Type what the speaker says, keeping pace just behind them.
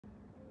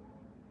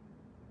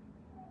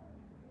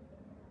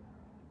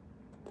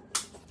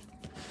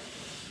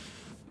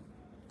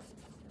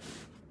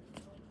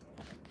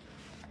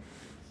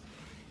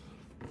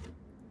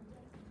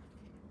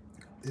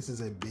This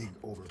is a big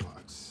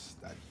overbox.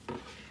 That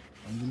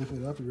when you lift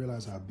it up, you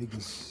realize how big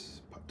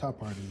this top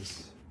part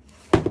is.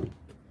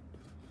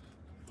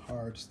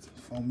 Hard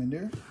foam in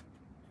there.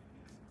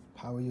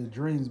 Power your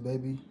dreams,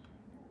 baby.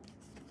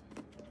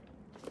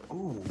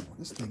 Oh,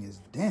 this thing is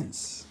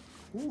dense.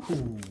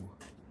 Ooh,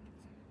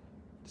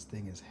 this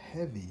thing is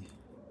heavy.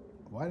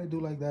 Why they do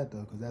like that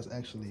though? Because that's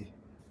actually,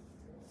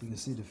 you can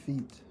see the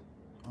feet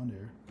on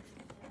there.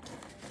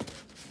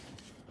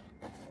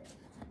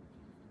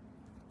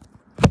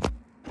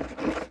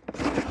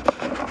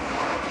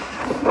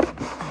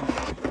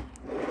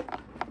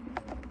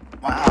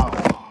 Wow.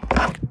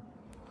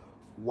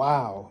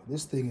 Wow,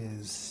 this thing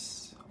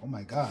is, oh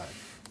my God.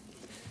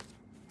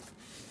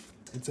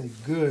 It's a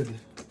good,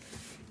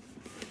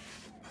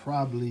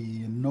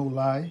 probably, no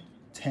lie,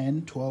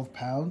 10, 12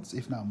 pounds,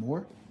 if not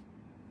more.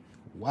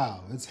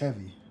 Wow, it's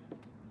heavy.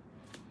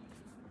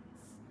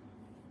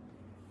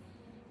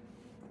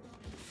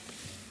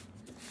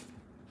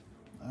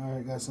 All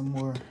right, got some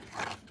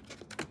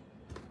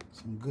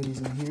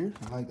goodies in here.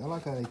 I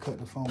like how they cut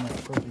the foam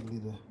out perfectly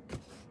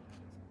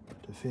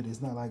to fit.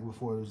 It's not like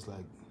before it was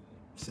like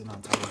sitting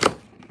on top of it.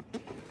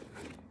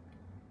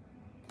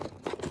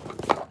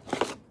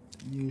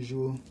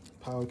 Usual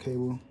power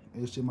cable,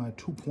 HDMI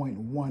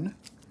 2.1.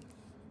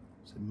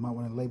 So you might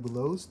want to label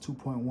those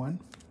 2.1. Matter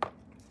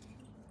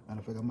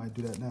of fact, I might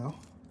do that now.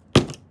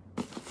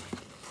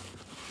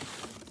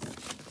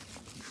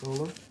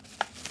 Controller.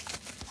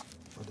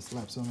 Or to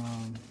slap some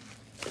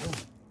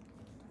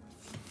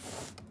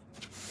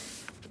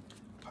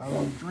Power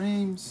of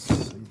Dreams.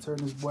 So you turn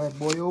this bad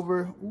boy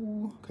over.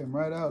 Ooh, came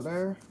right out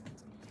there.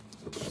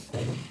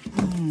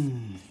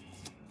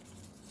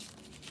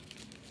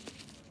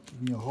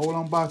 Give me a whole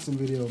unboxing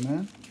video,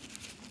 man.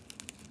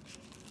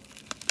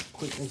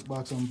 Quick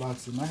Xbox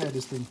unboxing. I had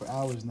this thing for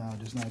hours now,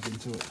 just not getting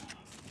to it.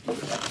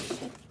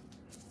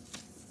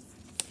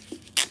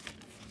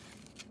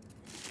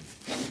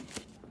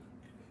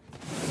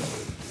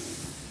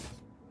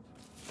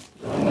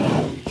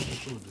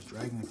 Just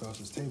dragging it across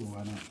this table,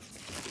 why not?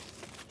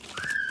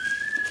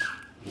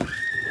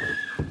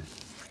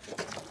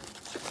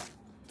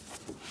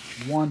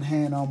 One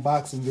hand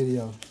unboxing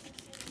video.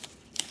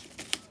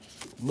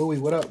 Louis,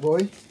 what up,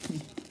 boy?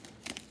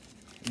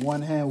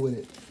 One hand with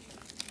it.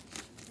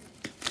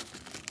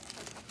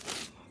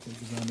 I think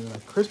we're gonna do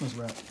like Christmas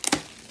wrap.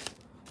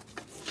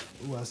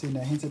 Ooh, I seen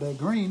that hint of that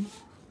green.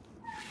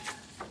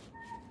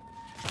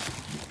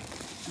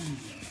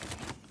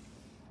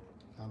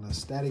 Got a little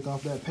static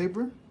off that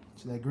paper.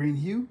 See that green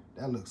hue?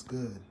 That looks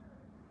good.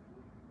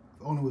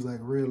 If only it was like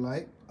real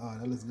light. Oh,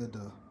 that looks good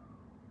though.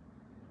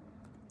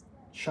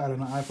 Shot on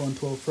the iPhone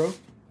 12 Pro.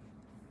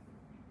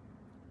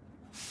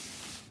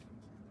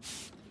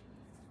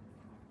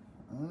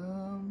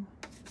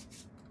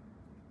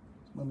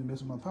 Let me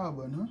mess with my power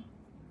button, huh?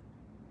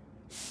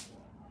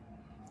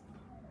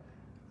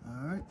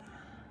 All right.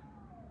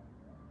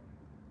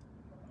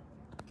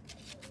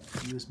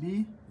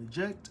 USB,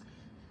 eject.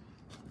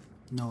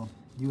 No,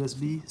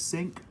 USB,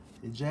 sync,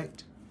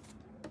 eject.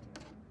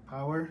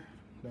 Power,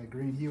 that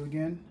green hue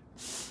again.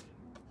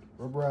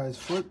 Rubberized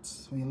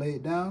foots when you lay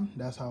it down.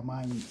 That's how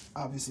mine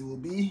obviously will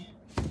be.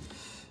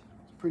 It's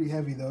pretty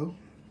heavy though.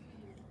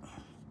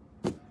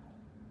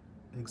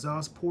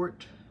 Exhaust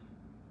port.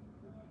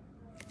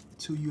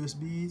 2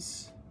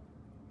 USBs,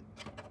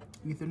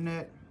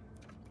 Ethernet,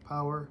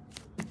 power,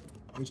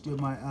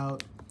 HDMI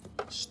out,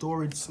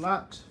 storage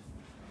slot,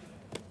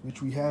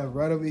 which we have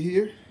right over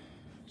here.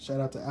 Shout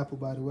out to Apple,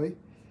 by the way.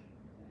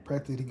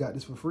 Practically got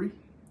this for free.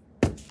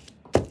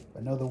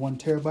 Another 1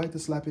 terabyte to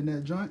slap in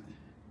that joint.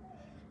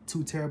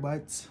 2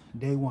 terabytes,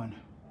 day one.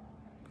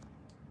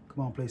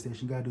 Come on,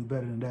 PlayStation, you gotta do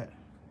better than that.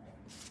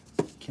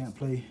 Can't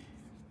play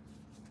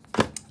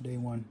day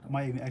one. I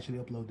might even actually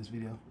upload this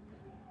video.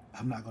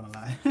 I'm not gonna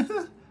lie.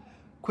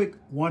 Quick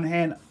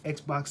one-hand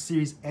Xbox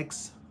Series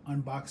X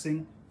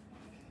unboxing.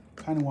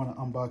 Kind of want to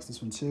unbox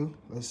this one too.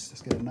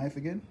 Let's get a knife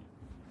again.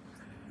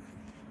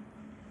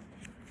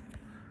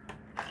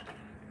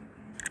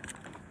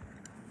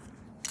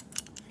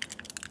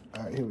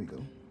 All right, here we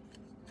go.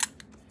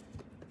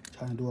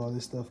 Trying to do all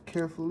this stuff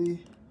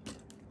carefully.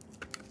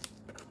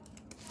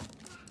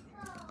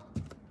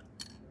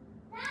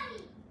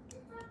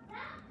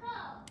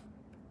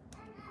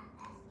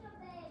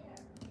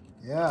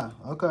 Yeah,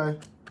 okay.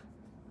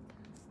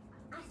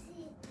 I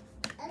see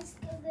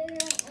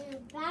excavator and a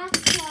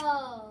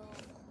backhoe.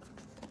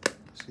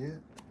 See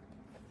it?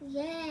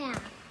 Yeah.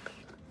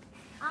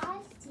 I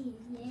see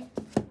it.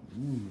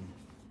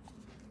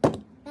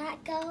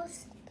 That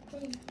goes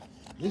in.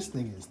 This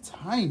thing is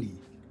tiny.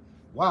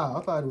 Wow,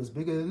 I thought it was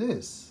bigger than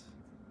this.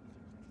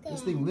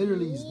 This thing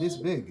literally is this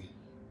big.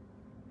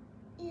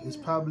 It's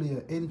probably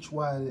 1 inch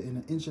wide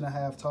and 1.5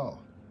 inches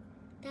tall.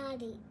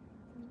 Daddy.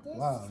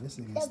 Wow, this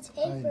thing is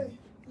tiny.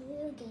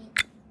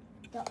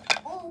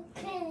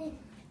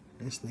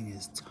 This thing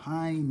is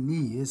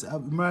tiny.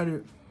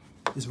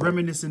 It's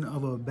reminiscent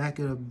of a back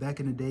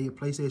in the day a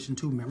PlayStation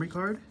 2 memory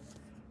card,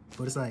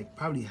 but it's like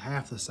probably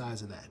half the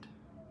size of that.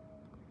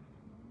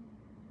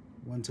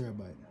 1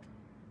 terabyte.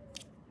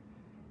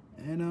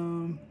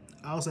 And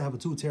I also have a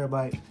 2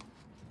 terabyte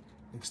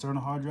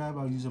external hard drive.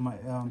 I was using my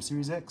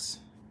Series X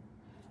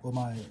or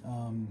my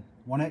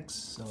 1X,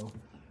 so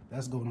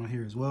that's going on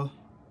here as well.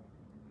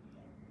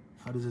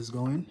 How does this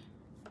go in?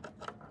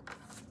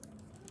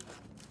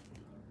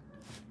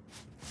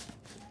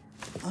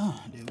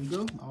 Ah, there we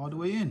go, all the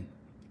way in.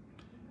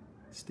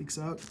 Sticks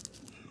out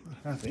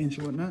half an inch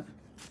or whatnot.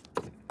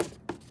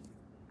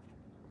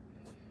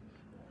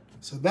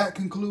 So that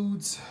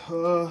concludes.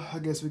 I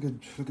guess we could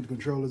look at the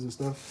controllers and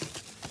stuff.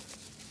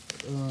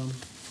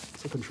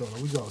 It's a controller.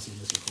 We've all seen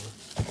this before.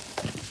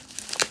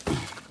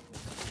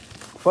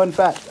 Fun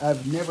fact: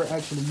 I've never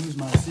actually used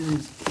my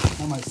series.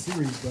 Not my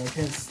series, but I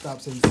can't stop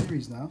saying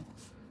series now.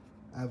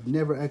 I've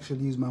never actually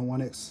used my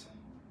 1X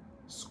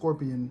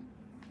Scorpion.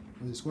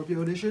 Was it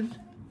Scorpio Edition?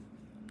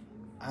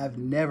 I've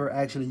never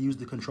actually used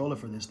the controller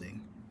for this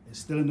thing. It's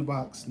still in the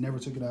box. Never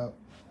took it out.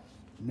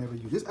 Never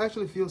used. This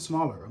actually feels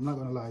smaller. I'm not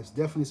gonna lie. It's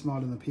definitely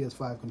smaller than the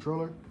PS5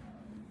 controller.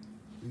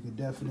 We could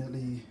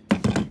definitely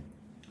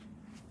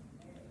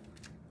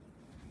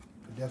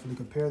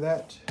compare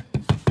that.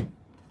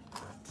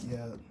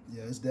 Yeah,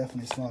 it's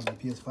definitely smaller than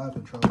the PS5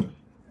 controller.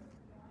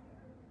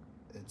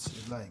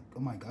 It's like, oh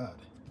my god.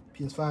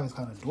 PS5 is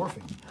kind of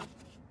dwarfing.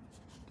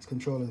 This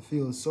controller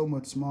feels so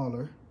much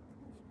smaller.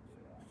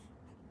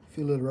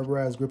 Feel a little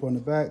rubberized grip on the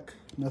back.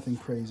 Nothing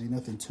crazy,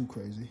 nothing too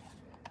crazy.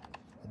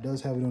 It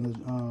does have it on the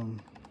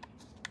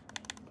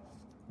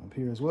up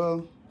here as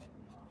well.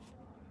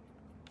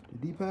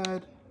 The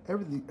D-pad,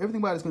 everything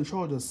about this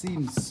controller just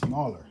seems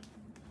smaller.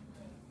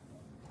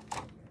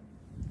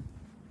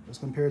 Let's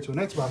compare it to an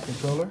Xbox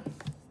controller,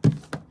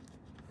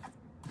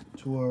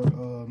 to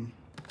our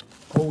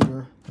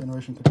older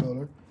generation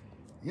controller.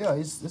 Yeah,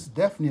 it's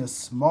definitely a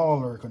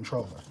smaller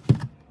controller.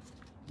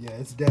 Yeah,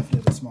 it's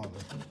definitely smaller.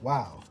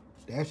 Wow,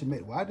 they actually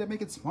made. Why did they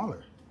make it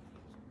smaller?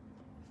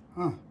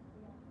 Huh?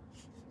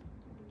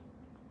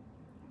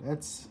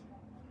 That's,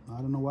 I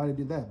don't know why they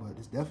did that, but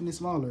it's definitely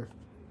smaller.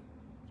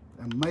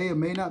 It may or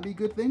may not be a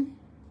good thing.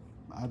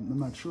 I'm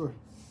not sure.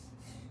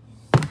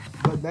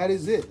 But that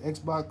is it.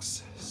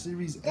 Xbox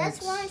Series X.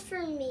 That's one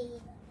for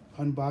me.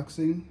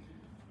 Unboxing.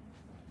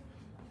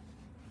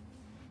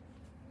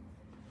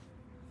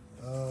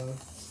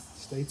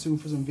 Stay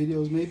tuned for some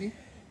videos maybe.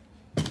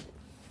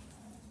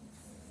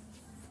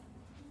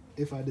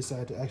 If I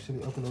decide to actually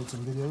upload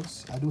some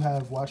videos. I do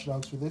have Watch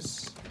Dogs for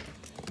this.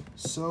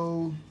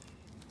 So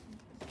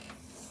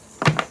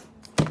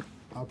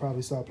I'll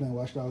probably start playing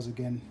Watch Dogs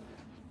again.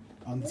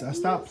 I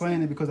stopped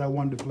playing it because I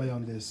wanted to play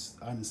on this,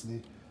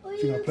 honestly. I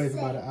think I played for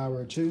about an hour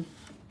or two,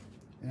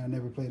 and I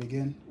never played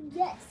again.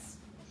 Yes.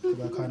 Because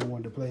I kind of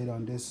wanted to play it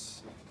on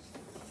this.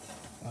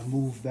 I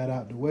moved that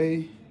out the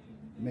way,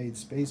 made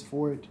space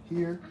for it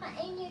here.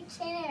 In your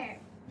chair.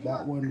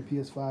 That one, the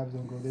PS5 is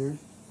gonna go there.